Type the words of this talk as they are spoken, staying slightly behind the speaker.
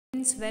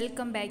Friends,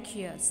 welcome back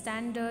here.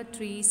 Standard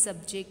 3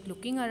 subject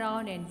looking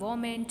around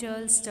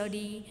environmental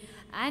study,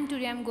 and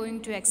today I'm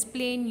going to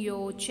explain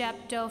your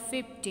chapter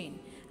 15,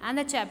 and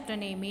the chapter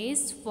name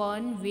is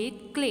Fun with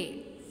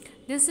Clay.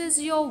 This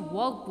is your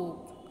workbook.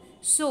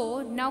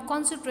 So now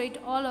concentrate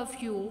all of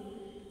you.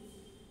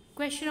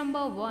 Question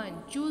number 1.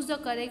 Choose the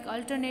correct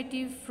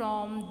alternative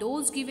from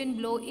those given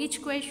below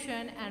each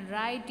question and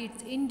write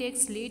its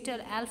index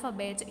letter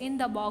alphabet in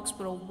the box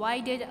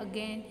provided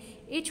again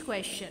each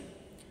question.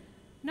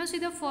 Now see,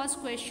 the first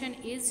question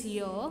is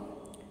here.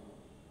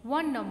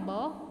 One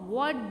number.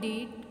 What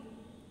did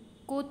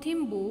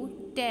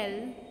Kothimbu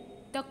tell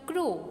the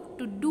crow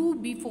to do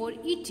before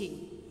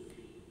eating?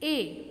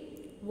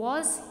 A.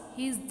 Was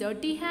his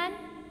dirty hand?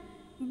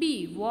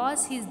 B.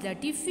 Was his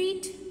dirty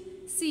feet?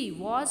 C.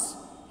 Was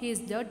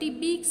his dirty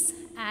beaks?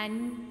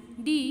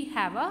 And D.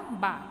 Have a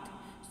bath.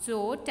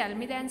 So tell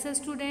me the answer,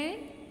 student.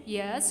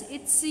 Yes,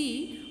 it's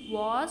C.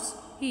 Was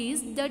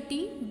his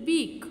dirty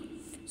beak.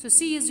 So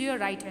C is your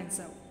right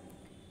answer.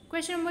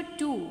 Question number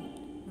 2.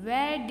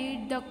 Where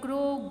did the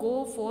crow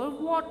go for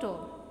water?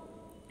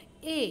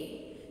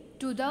 A.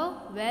 To the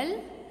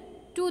well,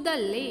 to the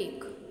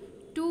lake,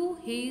 to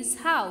his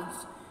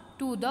house,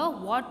 to the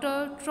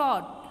water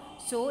trough.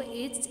 So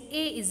it's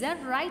A is the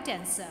right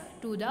answer,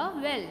 to the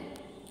well.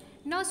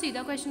 Now see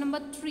the question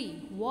number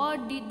 3.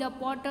 What did the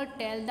potter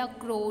tell the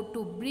crow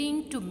to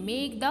bring to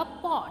make the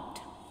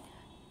pot?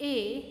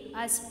 A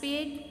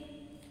spade,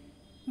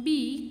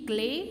 B.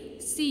 Clay,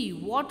 C.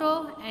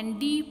 Water, and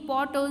D.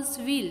 Potter's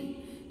wheel.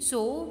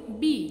 So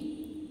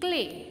B.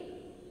 Clay.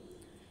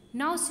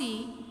 Now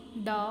see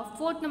the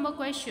fourth number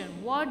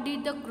question. What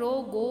did the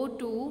crow go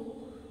to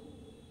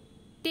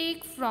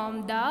take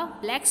from the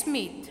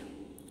blacksmith?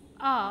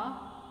 A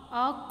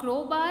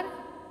crowbar,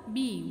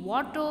 B.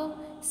 Water,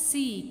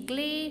 C.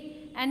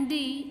 Clay, and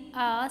D.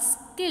 A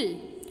skill.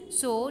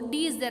 So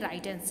D is the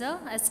right answer,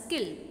 a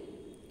skill.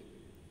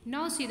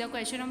 Now see the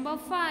question number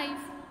 5.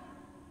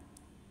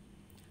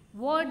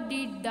 What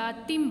did the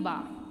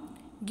timba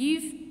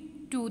give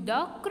to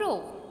the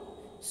crow?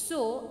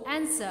 So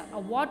answer, a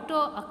water,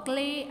 a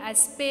clay, a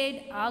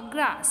spade, a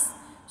grass.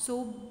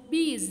 So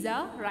B is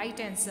the right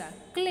answer,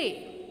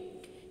 clay.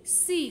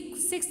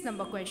 Sixth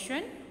number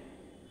question.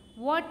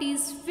 What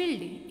is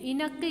filled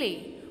in a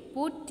clay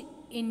put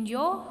in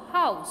your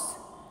house?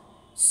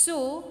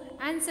 So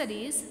answer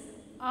is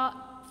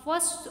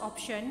first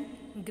option,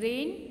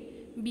 grain,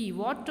 B.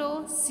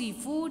 Water, C.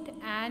 Food,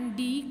 and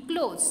D.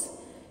 Clothes.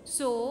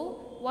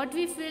 So what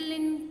we fill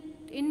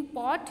in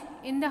pot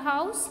in the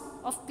house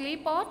of clay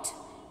pot?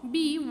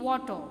 B.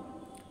 Water.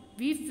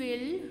 We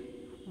fill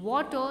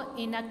water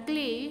in a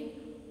clay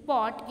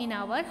pot in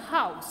our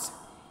house.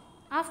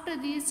 After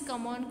this,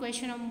 come on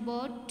question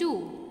number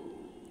 2.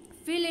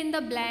 Fill in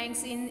the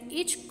blanks in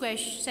each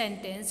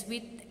sentence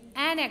with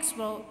an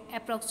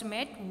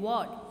approximate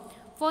word.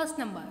 First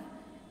number.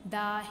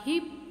 The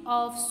heap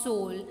of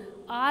soul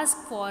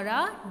asked for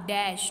a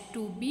dash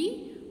to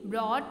be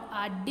brought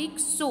a dig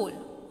soul,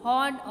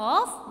 horn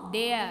of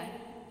deer.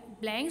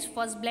 Blanks,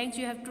 first blanks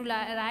you have to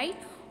write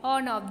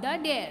horn of the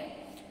deer.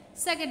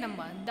 Second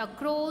number, the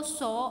crow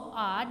saw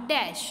a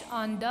dash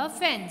on the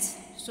fence.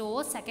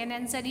 So second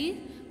answer is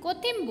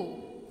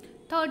Kothimbu.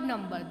 Third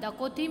number, the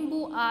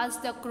Kothimbu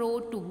asked the crow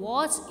to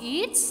wash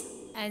its.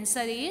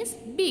 Answer is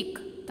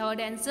beak. Third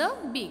answer,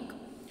 beak.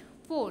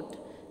 Fourth,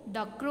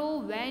 the crow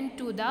went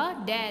to the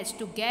dash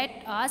to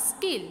get a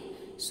skill.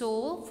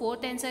 So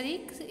fourth answer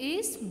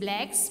is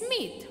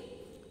blacksmith.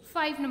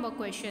 5 number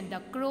question.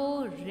 The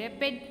crow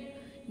rapid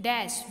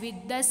dash with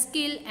the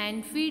skill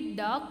and feed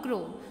the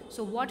crow.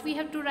 So what we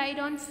have to write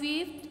on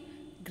fifth?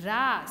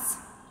 Grass.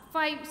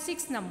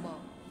 6 number.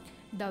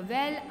 The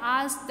well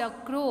asked the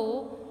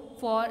crow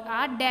for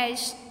a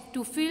dash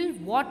to fill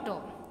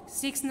water.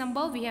 6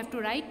 number we have to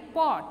write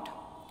pot.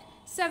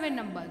 7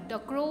 number. The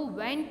crow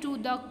went to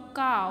the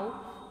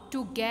cow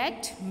to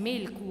get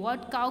milk.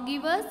 What cow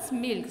gives us?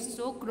 Milk.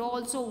 So crow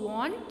also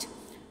want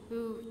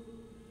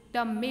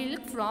the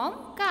milk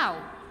from cow.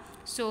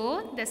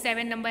 So the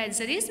 7 number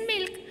answer is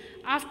milk.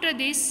 After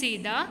this, see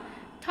the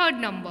third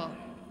number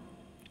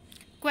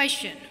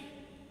question.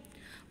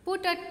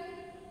 Put a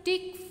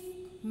tick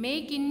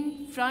make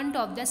in front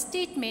of the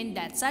statement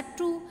that's are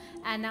true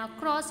and a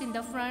cross in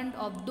the front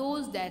of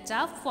those that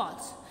are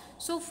false.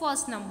 So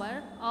first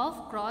number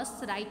of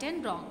cross, right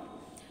and wrong.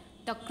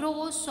 The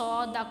crow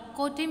saw the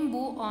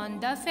Kothimbu on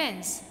the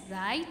fence,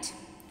 right?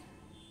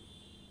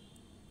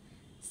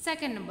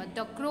 Second number,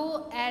 the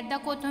crow ate the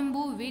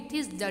Kothimbu with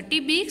his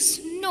dirty beaks?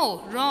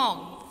 No,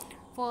 wrong.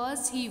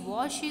 First he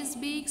washed his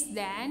beaks,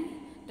 then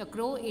the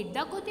crow ate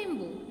the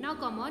Kothimbu. Now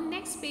come on,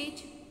 next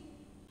page.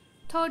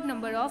 Third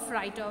number of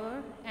right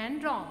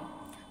and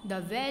wrong.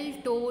 The well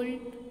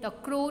told the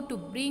crow to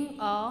bring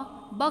a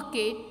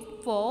bucket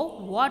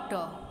for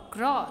water.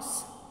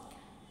 Cross.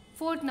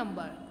 Fourth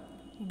number,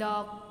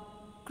 the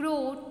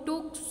crow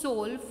took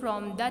soul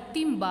from the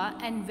timba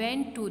and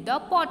went to the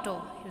potter,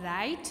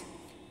 right?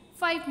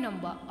 5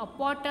 number, a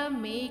potter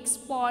makes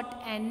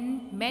pot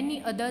and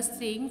many other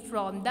things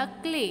from the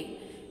clay.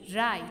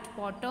 Right,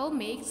 potter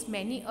makes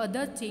many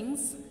other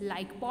things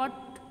like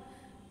pot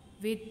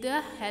with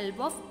the help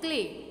of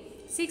clay.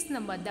 6th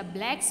number, the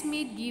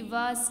blacksmith give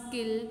a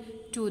skill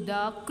to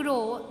the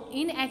crow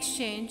in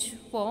exchange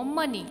for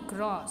money.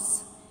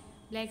 Cross.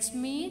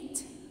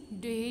 Blacksmith,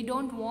 they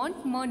don't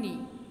want money.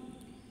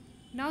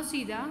 Now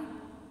see the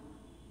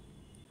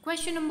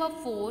question number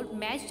 4.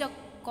 Match the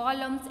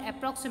columns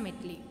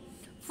approximately.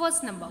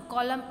 First number,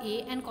 column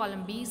A and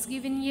column B is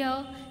given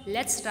here.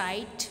 Let's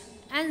write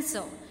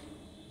answer.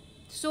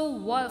 So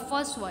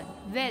first one,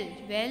 well.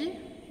 Well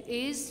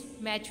is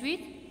matched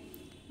with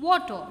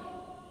water.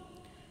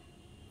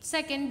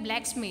 Second,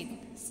 blacksmith,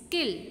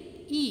 skill,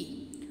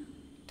 E.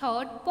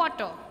 Third,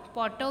 potter,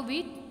 potter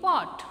with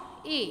pot,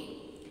 A.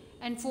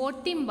 And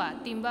fourth, timber,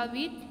 timber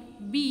with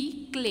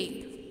B,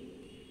 clay.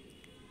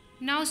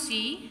 Now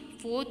see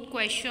fourth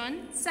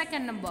question,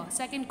 second number,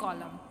 second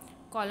column.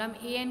 Column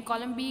A and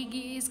column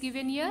B is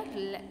given here.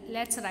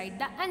 Let's write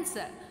the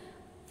answer.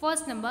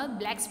 First number,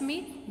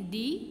 blacksmith,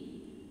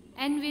 D.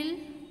 Anvil.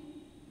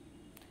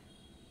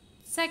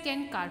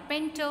 Second,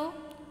 carpenter.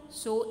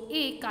 So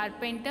A,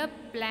 carpenter,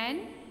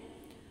 plan.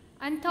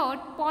 And third,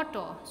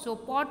 potter. So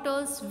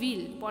potter's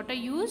wheel. Potter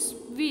use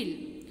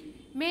wheel.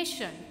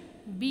 Mason.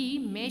 B,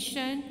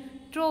 mason,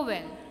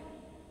 trowel.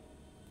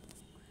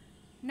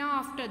 Now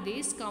after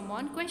this, come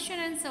on, question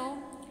answer.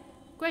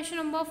 Question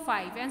number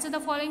 5. Answer the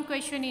following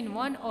question in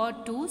one or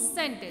two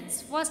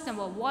sentences. First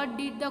number, what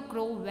did the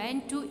crow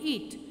want to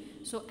eat?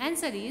 So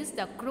answer is,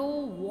 the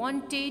crow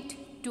wanted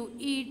to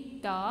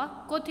eat the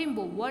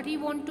kothimbo. What he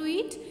want to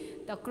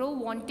eat? The crow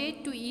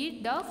wanted to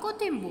eat the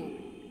kothimbo.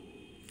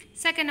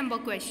 Second number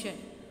question.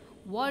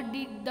 What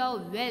did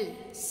the well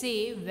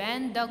say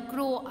when the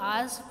crow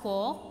asked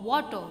for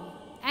water?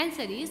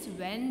 Answer is,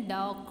 when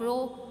the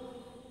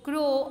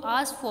crow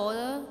asked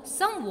for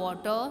some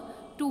water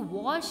to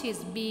wash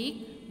his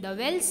beak, the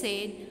well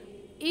said,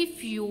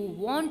 if you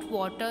want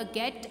water,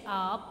 get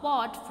a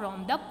pot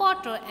from the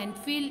potter and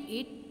fill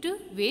it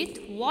with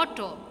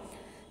water.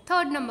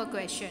 Third number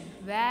question.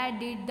 Where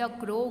did the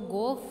crow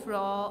go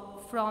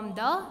from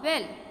the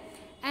well?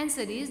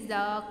 Answer is,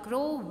 the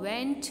crow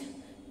went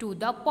to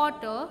the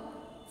potter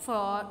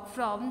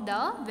from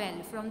the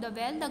well. From the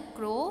well, the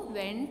crow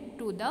went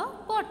to the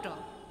potter.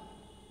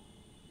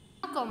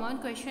 Now come on,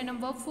 question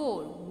number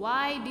 4.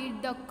 Why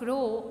did the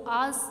crow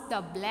ask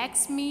the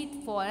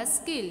blacksmith for a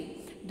skill?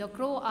 The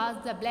crow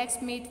asked the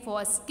blacksmith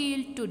for a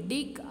skill to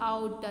dig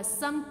out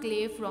some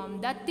clay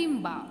from the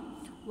timber.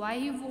 Why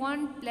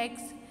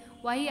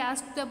he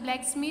asked the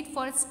blacksmith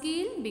for a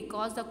skill?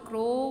 Because the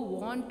crow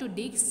want to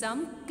dig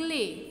some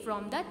clay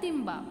from the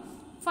timber.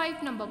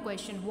 5 number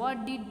question.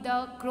 What did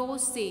the crow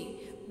say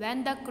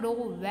when the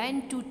crow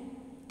went to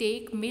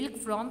take milk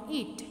from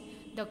it?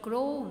 The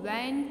crow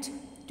went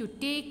to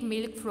take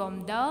milk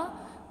from the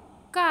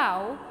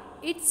cow.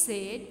 It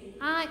said,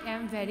 I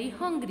am very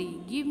hungry.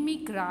 Give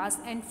me grass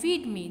and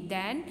feed me,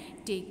 then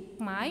take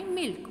my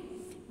milk.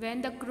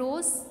 When the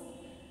crows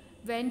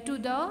went to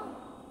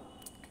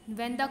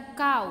when the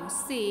cow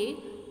say,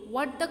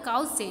 what the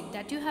cow said,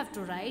 that you have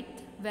to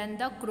write. When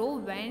the crow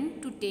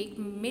went to take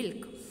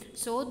milk.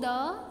 So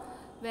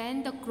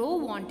when the crow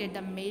wanted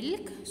the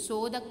milk,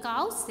 so the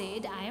cow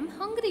said, I am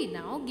hungry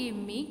now. Give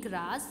me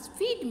grass,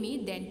 feed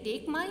me, then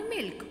take my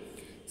milk.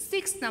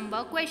 6th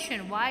number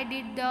question. Why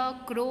did the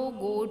crow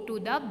go to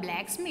the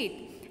blacksmith?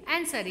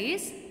 Answer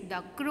is,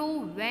 the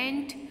crow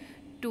went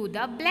to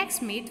the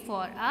blacksmith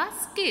for a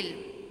skill.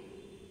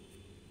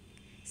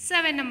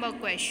 7 number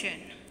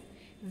question.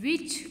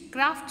 Which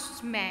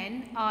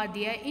craftsmen are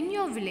there in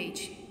your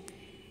village?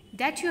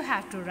 That you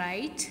have to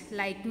write,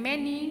 like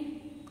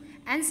many.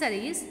 Answer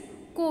is,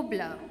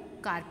 cobbler,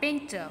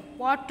 carpenter,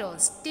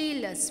 potters,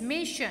 tailors,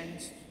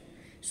 masons,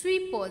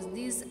 sweepers.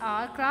 These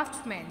are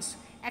craftsmen,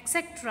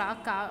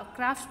 etc.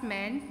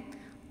 Craftsmen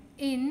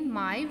in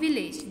my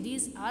village.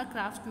 These are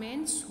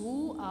craftsmen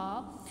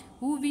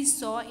who we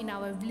saw in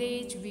our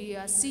village,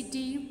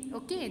 city.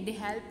 Okay, they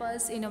help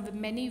us in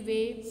many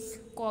ways.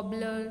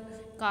 Cobbler,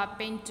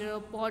 carpenter,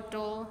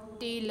 potter,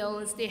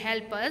 tailors, they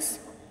help us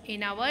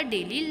in our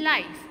daily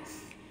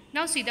life.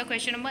 Now see the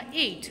question number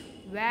 8.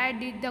 Where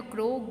did the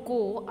crow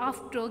go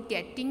after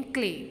getting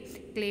clay?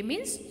 Clay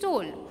means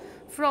stole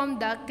from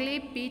the clay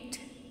pit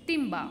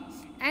timber.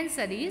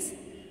 Answer is,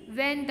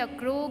 when the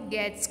crow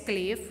gets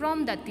clay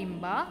from the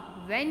timber,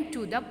 went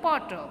to the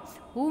potter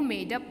who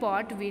made a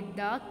pot with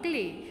the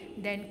clay.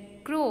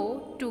 Then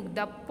crow took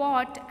the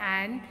pot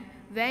and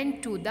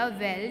went to the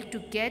well to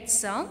get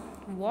some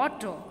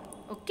water.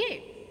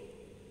 Okay.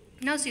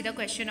 Now see the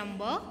question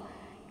number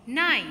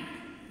 9.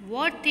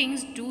 What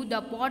things do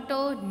the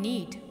potter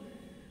need?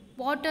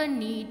 Potter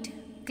need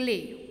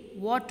clay,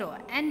 water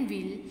and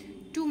wheel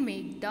to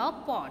make the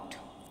pot.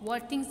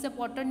 What things the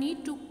potter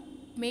need to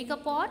make a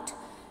pot?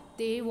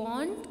 They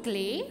want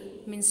clay,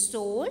 means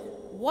soul,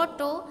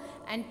 water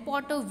and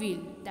potter wheel.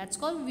 That's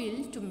called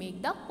wheel to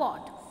make the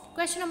pot.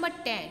 Question number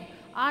 10.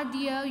 Are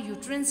there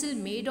utensils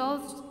made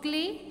of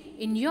clay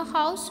in your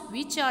house?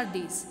 Which are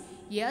these?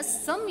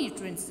 Yes, some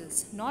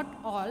utensils, not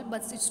all,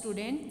 but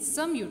student,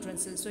 some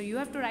utensils. So you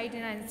have to write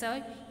an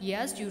answer.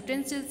 Yes,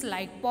 utensils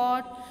like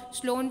pot,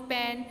 stone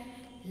pan,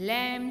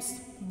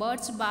 lamps,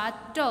 bird's bath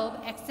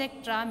tub,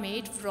 etc.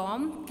 made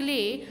from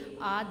clay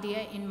are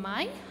there in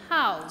my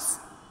house.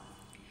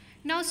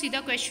 Now see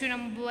the question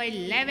number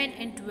 11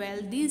 and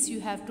 12. These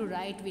you have to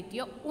write with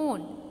your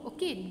own.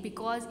 Okay,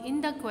 because in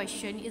the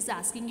question is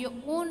asking your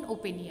own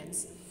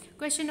opinions.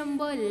 Question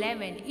number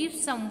 11. If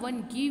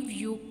someone gives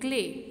you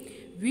clay,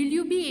 will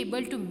you be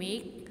able to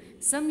make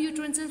some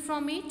utensils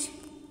from it?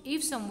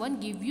 If someone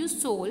gives you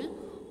soil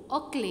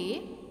or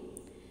clay,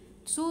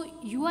 so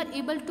you are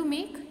able to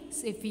make?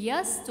 So if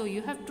yes, so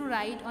you have to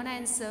write on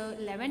answer,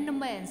 11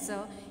 number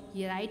answer.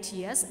 You write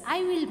yes,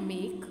 I will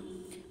make.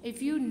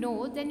 If you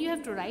know, then you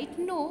have to write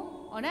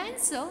no on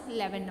answer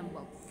 11 number.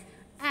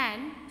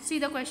 And see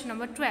the question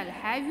number 12.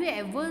 Have you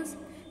ever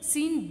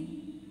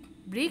seen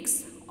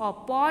bricks or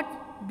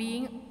pot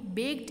being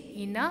baked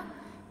in a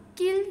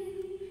kiln?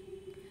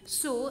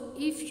 So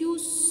if you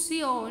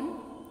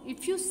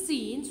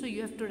seen, so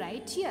you have to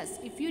write yes.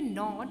 If you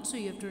not, so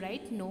you have to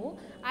write no.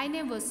 I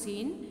never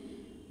seen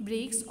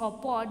bricks or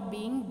pot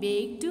being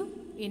baked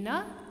in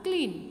a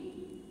kiln.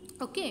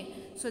 Okay,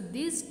 so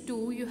these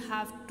two you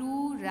have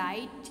to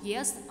write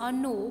yes or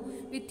no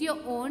with your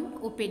own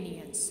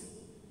opinions.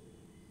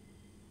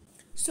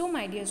 So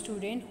my dear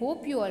student,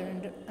 hope you all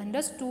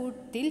understood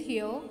till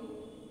here.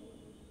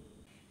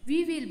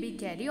 We will be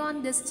carry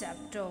on this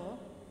chapter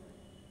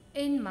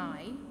in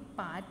my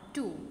part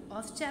 2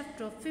 of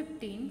chapter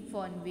 15,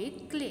 Fun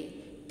with Clay.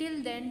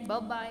 Till then, bye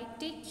bye,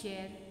 take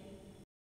care.